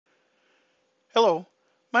Hello,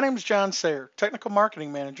 my name is John Sayer, Technical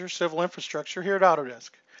Marketing Manager, Civil Infrastructure here at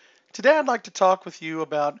Autodesk. Today I'd like to talk with you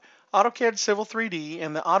about AutoCAD Civil 3D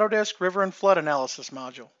and the Autodesk River and Flood Analysis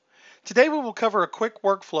module. Today we will cover a quick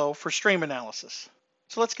workflow for stream analysis.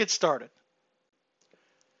 So let's get started.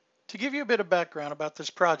 To give you a bit of background about this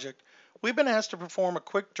project, we've been asked to perform a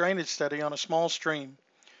quick drainage study on a small stream.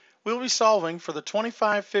 We'll be solving for the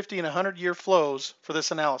 25, 50, and 100-year flows for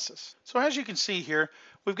this analysis. So as you can see here,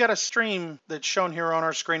 we've got a stream that's shown here on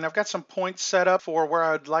our screen. I've got some points set up for where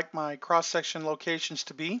I'd like my cross-section locations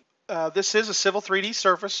to be. This is a Civil 3D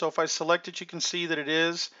surface, so if I select it, you can see that it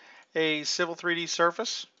is a Civil 3D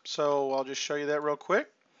surface. So I'll just show you that real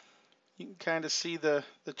quick. You can kind of see the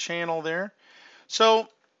channel there. So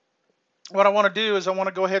what I want to do is I want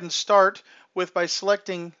to go ahead and start with by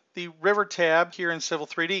selecting the River tab here in Civil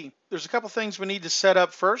 3D. There's a couple things we need to set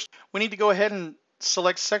up first. We need to go ahead and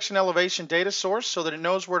select section elevation data source so that it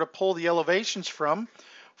knows where to pull the elevations from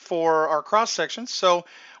for our cross sections. So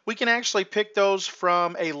we can actually pick those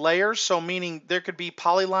from a layer, so meaning there could be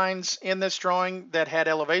polylines in this drawing that had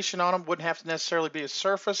elevation on them, wouldn't have to necessarily be a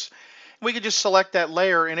surface. We could just select that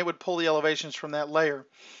layer and it would pull the elevations from that layer.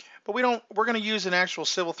 But we're going to use an actual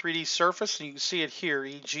Civil 3D surface, and you can see it here,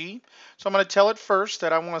 EG. So I'm going to tell it first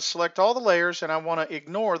that I want to select all the layers and I want to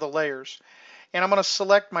ignore the layers. And I'm going to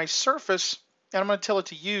select my surface and I'm going to tell it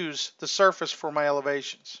to use the surface for my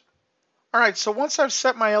elevations. All right, so once I've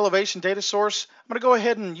set my elevation data source, I'm going to go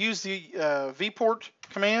ahead and use the viewport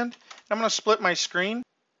command. I'm going to split my screen.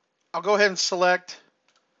 I'll go ahead and select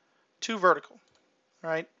 2 vertical. All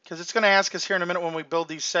right, because it's going to ask us here in a minute when we build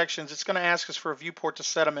these sections, it's going to ask us for a viewport to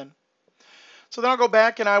set them in. So then I'll go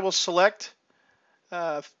back and I will select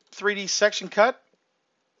 3D section cut,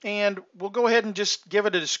 and we'll go ahead and just give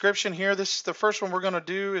it a description here. This the first one we're going to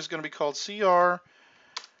do is going to be called CR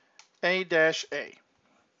A-A,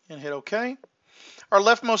 and hit OK. Our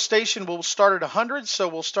leftmost station will start at 100, so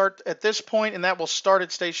we'll start at this point, and that will start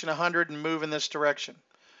at station 100 and move in this direction.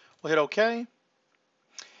 We'll hit OK.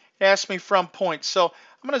 It asks me from points. So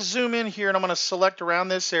I'm going to zoom in here and I'm going to select around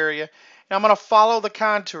this area. And I'm going to follow the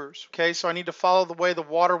contours. Okay, so I need to follow the way the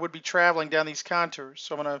water would be traveling down these contours.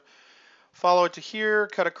 So I'm going to follow it to here,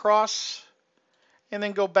 cut across, and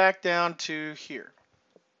then go back down to here.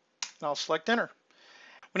 And I'll select enter.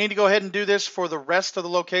 We need to go ahead and do this for the rest of the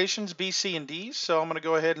locations, B, C, and D. So I'm going to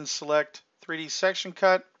go ahead and select 3D section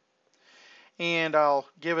cut. And I'll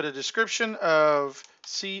give it a description of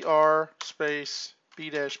CR space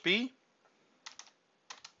B-B,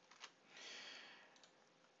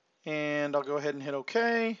 and I'll go ahead and hit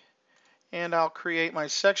OK, and I'll create my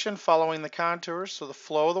section following the contours, so the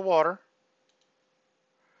flow of the water.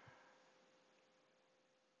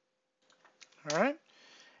 All right,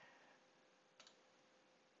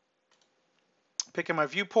 picking my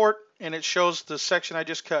viewport and it shows the section I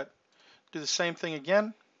just cut. Do the same thing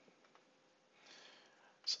again.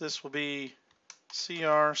 So this will be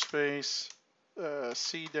CR space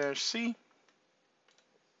C-C.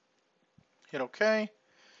 Hit OK,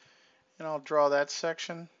 and I'll draw that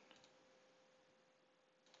section.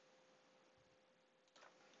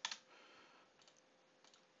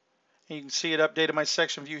 And you can see it updated my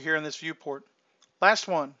section view here in this viewport. Last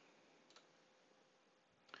one.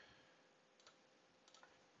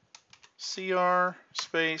 CR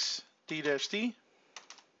space D-D.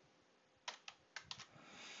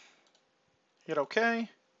 Hit OK,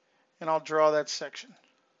 and I'll draw that section.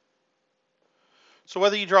 So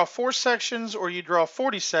whether you draw 4 sections or you draw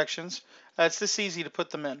 40 sections, it's this easy to put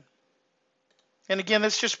them in. And again,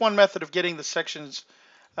 that's just one method of getting the sections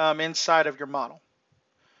inside of your model.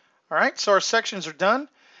 All right, so our sections are done.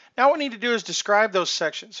 Now what we need to do is describe those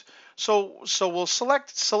sections. So we'll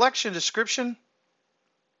select selection description,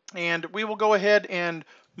 and we will go ahead and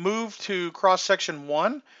move to cross section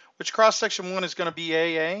 1, which cross section 1 is going to be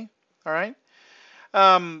AA. All right.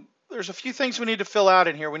 There's a few things we need to fill out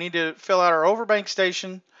in here. We need to fill out our overbank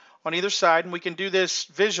station on either side, and we can do this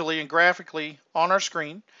visually and graphically on our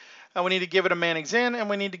screen. We need to give it a mannings in, and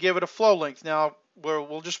we need to give it a flow length. Now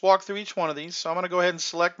we'll just walk through each one of these. So I'm going to go ahead and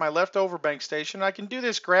select my left overbank station. I can do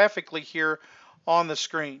this graphically here on the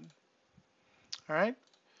screen. All right.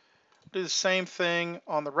 Do the same thing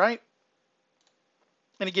on the right.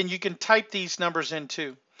 And again, you can type these numbers in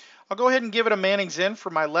too. I'll go ahead and give it a mannings in for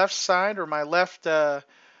my left side, or my left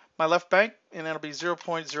bank, and that'll be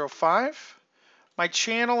 0.05. My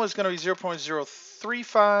channel is going to be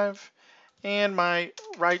 0.035, and my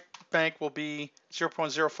right bank will be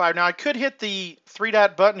 0.05. Now I could hit the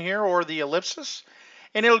 3-dot button here or the ellipsis,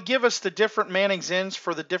 and it'll give us the different mannings ins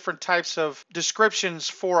for the different types of descriptions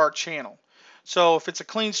for our channel. So if it's a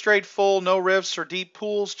clean, straight, full, no rifts or deep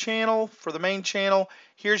pools channel for the main channel,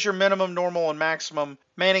 here's your minimum, normal, and maximum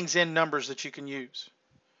Manning's N numbers that you can use.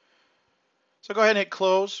 So go ahead and hit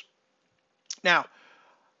close. Now,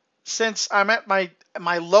 since I'm at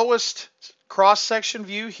my lowest cross-section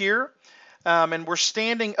view here, and we're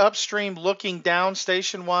standing upstream looking down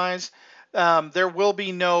station-wise, there will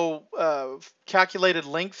be no calculated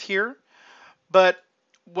length here. But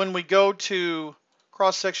when we go to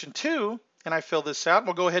cross-section 2, and I fill this out,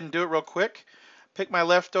 we'll go ahead and do it real quick. Pick my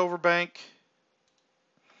left overbank,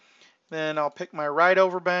 then I'll pick my right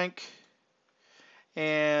overbank,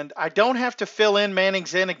 and I don't have to fill in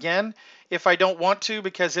Manning's N again if I don't want to,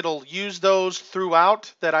 because it'll use those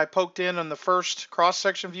throughout that I poked in the first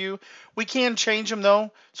cross-section view. We can change them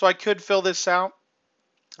though, so I could fill this out.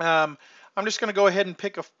 I'm just going to go ahead and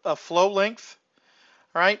pick a flow length.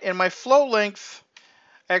 All right, and my flow length,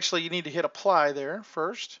 actually you need to hit apply there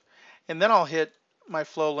first, and then I'll hit my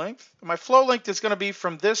flow length. My flow length is going to be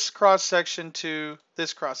from this cross-section to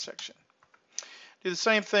this cross-section. Do the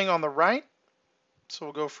same thing on the right. So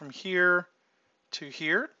we'll go from here to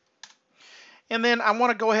here. And then I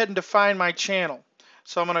want to go ahead and define my channel.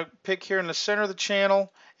 So I'm going to pick here in the center of the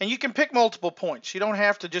channel, and you can pick multiple points. You don't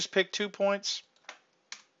have to just pick 2 points.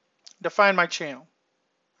 Define my channel.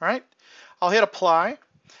 All right, I'll hit apply, and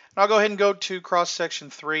I'll go ahead and go to cross section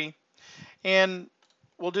 3, and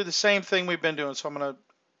we'll do the same thing we've been doing. So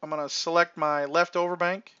I'm gonna select my left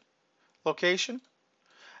overbank location.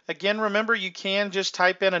 Again, remember, you can just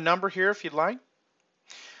type in a number here if you'd like.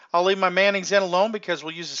 I'll leave my Manning's N alone because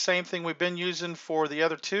we'll use the same thing we've been using for the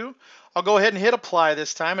other two. I'll go ahead and hit apply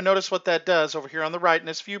this time, and notice what that does over here on the right in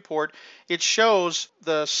this viewport. It shows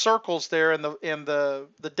the circles there and the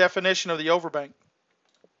definition of the overbank.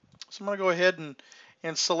 So I'm going to go ahead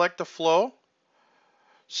and select the flow.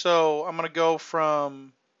 So I'm going to go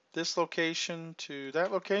from this location to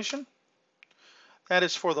that location. That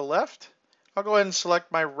is for the left. I'll go ahead and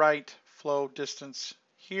select my right flow distance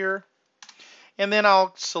here. And then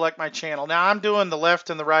I'll select my channel. Now I'm doing the left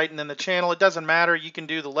and the right and then the channel. It doesn't matter. You can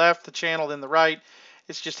do the left, the channel, then the right.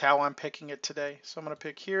 It's just how I'm picking it today. So I'm going to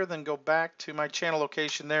pick here, then go back to my channel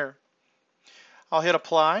location there. I'll hit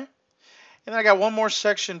apply. And then I got one more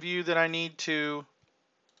section view that I need to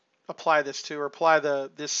apply this to, or apply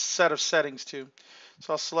this set of settings to.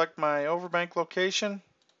 So I'll select my overbank location.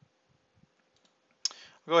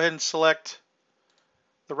 I'll go ahead and select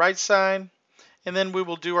the right side. And then we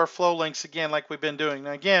will do our flow lengths again like we've been doing.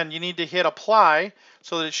 Now again, you need to hit apply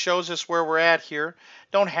so that it shows us where we're at here.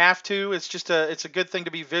 Don't have to. It's just it's a good thing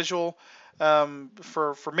to be visual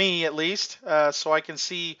for me at least, so I can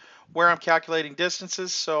see where I'm calculating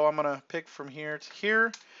distances. So I'm going to pick from here to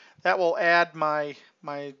here. That will add my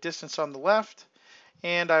distance on the left,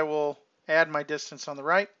 and I will add my distance on the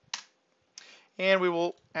right. And we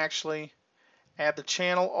will actually add the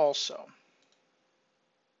channel also.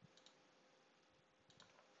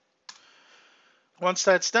 Once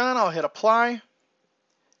that's done, I'll hit apply,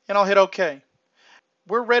 and I'll hit OK.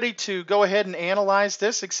 We're ready to go ahead and analyze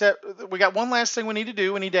this, except we got one last thing we need to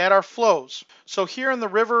do. We need to add our flows. So here in the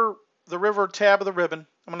river tab of the ribbon,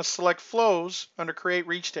 I'm going to select flows under create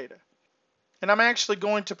reach data. And I'm actually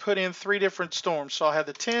going to put in 3 different storms. So I'll have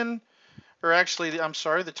the 10, or actually, I'm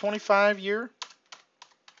sorry, the 25 year.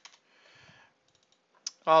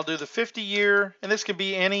 I'll do the 50 year, and this can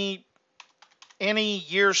be any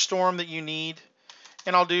year storm that you need.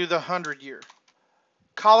 And I'll do the 100 year.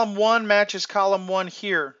 Column 1 matches column 1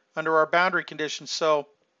 here under our boundary conditions. So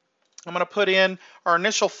I'm going to put in our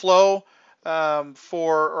initial flow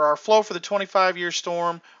or our flow for the 25 year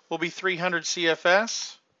storm will be 300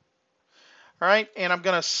 CFS. All right, and I'm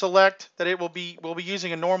going to select that we'll be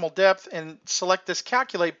using a normal depth, and select this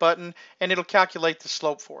calculate button, and it'll calculate the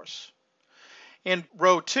slope for us. In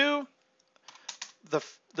row 2,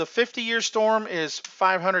 the 50-year storm is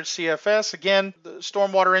 500 CFS. Again, the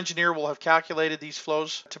stormwater engineer will have calculated these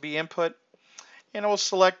flows to be input. And I will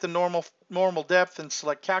select the normal depth and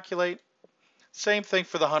select calculate. Same thing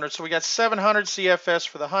for the 100. So we got 700 CFS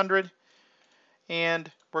for the 100. And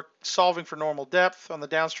we're solving for normal depth on the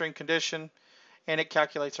downstream condition, and it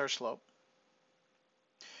calculates our slope.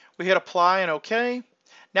 We hit apply and OK.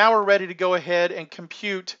 Now we're ready to go ahead and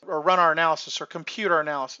compute or run our analysis, or compute our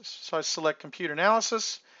analysis. So I select compute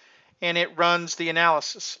analysis, and it runs the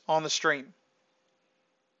analysis on the stream.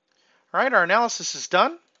 All right, our analysis is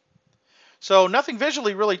done. So nothing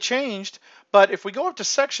visually really changed, but if we go up to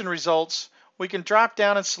section results, we can drop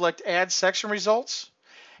down and select add section results.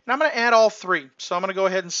 And I'm going to add all 3. So I'm going to go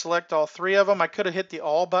ahead and select all 3 of them. I could have hit the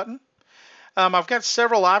all button. I've got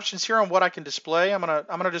several options here on what I can display. I'm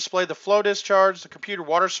gonna display the flow discharge, the computer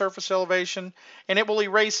water surface elevation, and it will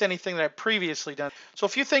erase anything that I've previously done. So a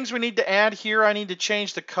few things we need to add here. I need to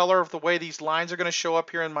change the color of the way these lines are going to show up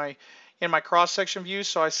here in my cross-section view.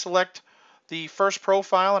 So I select the first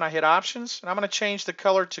profile and I hit options, and I'm going to change the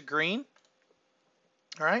color to green.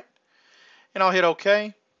 All right, and I'll hit OK.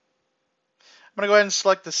 I'm going to go ahead and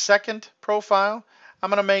select the second profile. I'm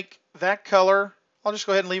going to make that color, I'll just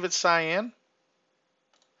go ahead and leave it cyan.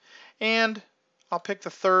 And I'll pick the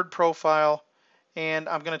third profile and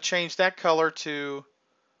I'm going to change that color to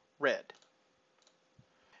red.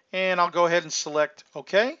 And I'll go ahead and select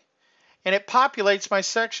OK. And it populates my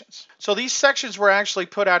sections. So these sections were actually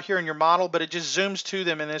put out here in your model, but it just zooms to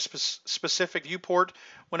them in this specific viewport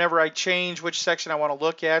whenever I change which section I want to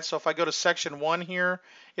look at. So if I go to section 1 here,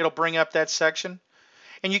 it'll bring up that section.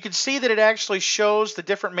 And you can see that it actually shows the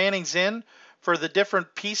different mannings in for the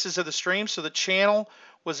different pieces of the stream. So the channel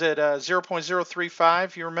was at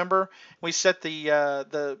 0.035. You remember we set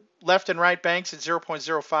the left and right banks at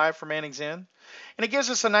 0.05 for mannings in. And it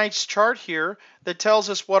gives us a nice chart here that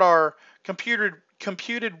tells us what our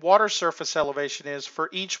computed water surface elevation is for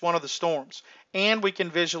each one of the storms. And we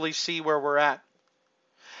can visually see where we're at.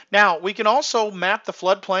 Now, we can also map the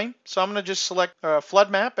floodplain. So I'm going to just select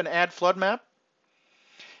flood map and add flood map.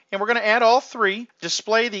 And we're going to add all three,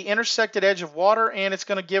 display the intersected edge of water, and it's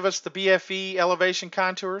going to give us the BFE elevation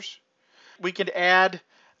contours. We could add,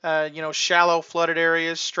 shallow flooded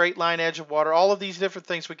areas, straight line edge of water, all of these different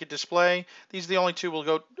things we could display. These are the only two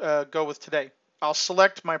we'll go with today. I'll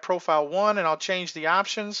select my profile 1 and I'll change the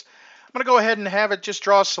options. I'm going to go ahead and have it just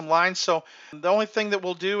draw some lines. So the only thing that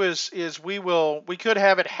we'll do is we could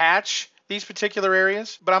have it hatch these particular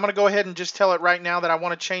areas, but I'm going to go ahead and just tell it right now that I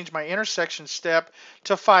want to change my intersection step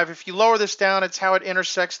to 5. If you lower this down, it's how it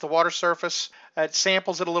intersects the water surface. It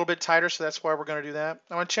samples it a little bit tighter, so that's why we're going to do that.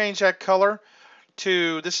 I'm going to change that color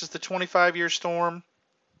to, this is the 25-year storm,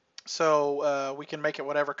 so we can make it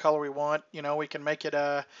whatever color we want. We can make it,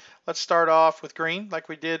 let's start off with green like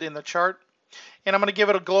we did in the chart. And I'm going to give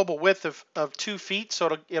it a global width of 2 feet,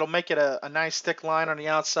 so it'll make it a nice thick line on the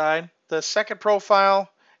outside. The second profile,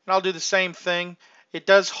 and I'll do the same thing. It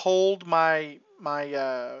does hold my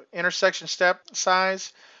intersection step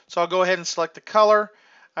size. So I'll go ahead and select the color.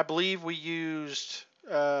 I believe we used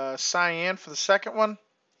cyan for the second one,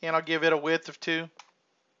 and I'll give it a width of 2.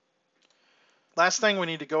 Last thing, we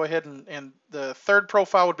need to go ahead and the third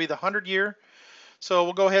profile would be the 100-year. So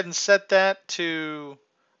we'll go ahead and set that to,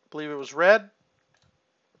 I believe it was red,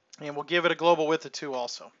 and we'll give it a global width of 2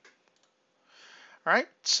 also. All right,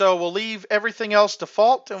 so we'll leave everything else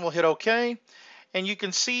default and we'll hit OK. And you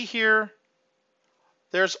can see here,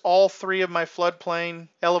 there's all 3 of my floodplain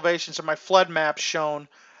elevations or my flood maps shown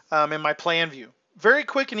in my plan view. Very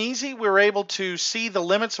quick and easy. We were able to see the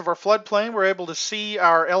limits of our floodplain. We're able to see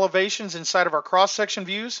our elevations inside of our cross-section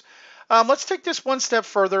views. Let's take this one step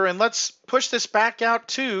further and let's push this back out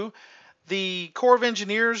to the Corps of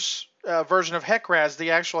Engineers version of HEC-RAS,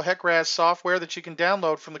 the actual HEC-RAS software that you can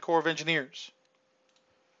download from the Corps of Engineers.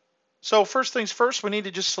 So first things first, we need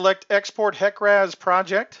to just select Export HEC-RAS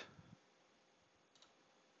Project.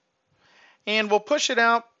 And we'll push it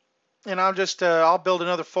out, and I'll build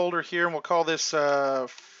another folder here, and we'll call this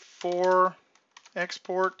for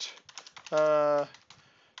export to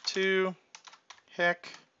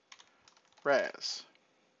HEC-RAS.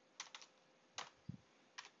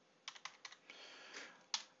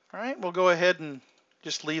 All right, we'll go ahead and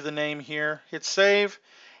just leave the name here, hit save,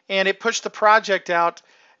 and it pushed the project out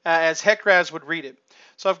as HEC-RAS would read it.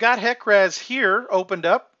 So I've got HEC-RAS here opened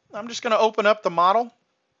up. I'm just going to open up the model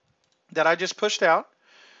that I just pushed out.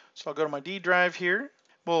 So I'll go to my D drive here.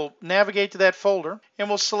 We'll navigate to that folder and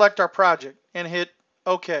we'll select our project and hit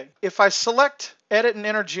OK. If I select Edit and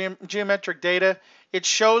Enter Geometric Data, it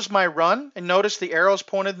shows my run, and notice the arrows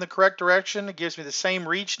pointed in the correct direction. It gives me the same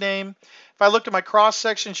reach name. If I look at my cross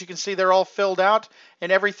sections, you can see they're all filled out and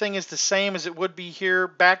everything is the same as it would be here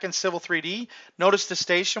back in Civil 3D. Notice the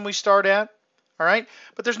station we start at, all right?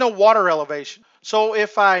 But there's no water elevation. So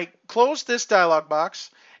if I close this dialog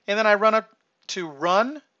box and then I run up to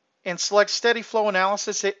Run and select Steady Flow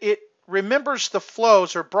Analysis, it remembers the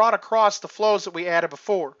flows or brought across the flows that we added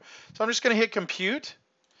before. So I'm just going to hit Compute.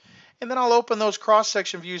 And then I'll open those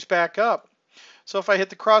cross-section views back up. So if I hit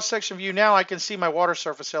the cross-section view now, I can see my water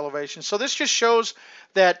surface elevation. So this just shows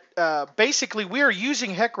that basically we are using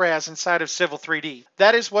HEC-RAS inside of Civil 3D.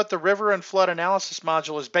 That is what the River and Flood Analysis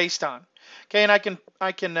module is based on. Okay, and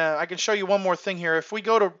I can show you one more thing here. If we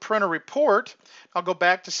go to Print a Report, I'll go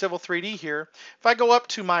back to Civil 3D here. If I go up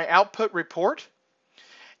to my Output Report,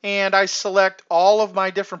 and I select all of my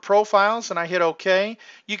different profiles and I hit OK,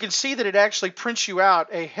 you can see that it actually prints you out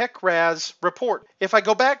a HEC-RAS report. If I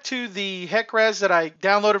go back to the HEC-RAS that I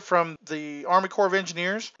downloaded from the Army Corps of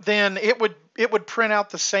Engineers, then it would print out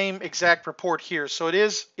the same exact report here. So it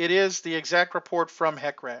is the exact report from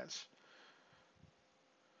HEC-RAS.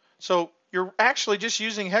 So you're actually just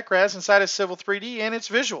using HEC-RAS inside of Civil 3D, and it's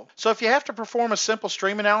visual. So if you have to perform a simple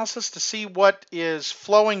stream analysis to see what is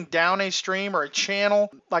flowing down a stream or a channel,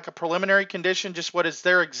 like a preliminary condition, just what is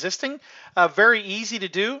there existing, very easy to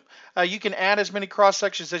do. You can add as many cross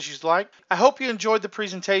sections as you'd like. I hope you enjoyed the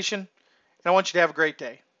presentation, and I want you to have a great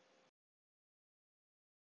day.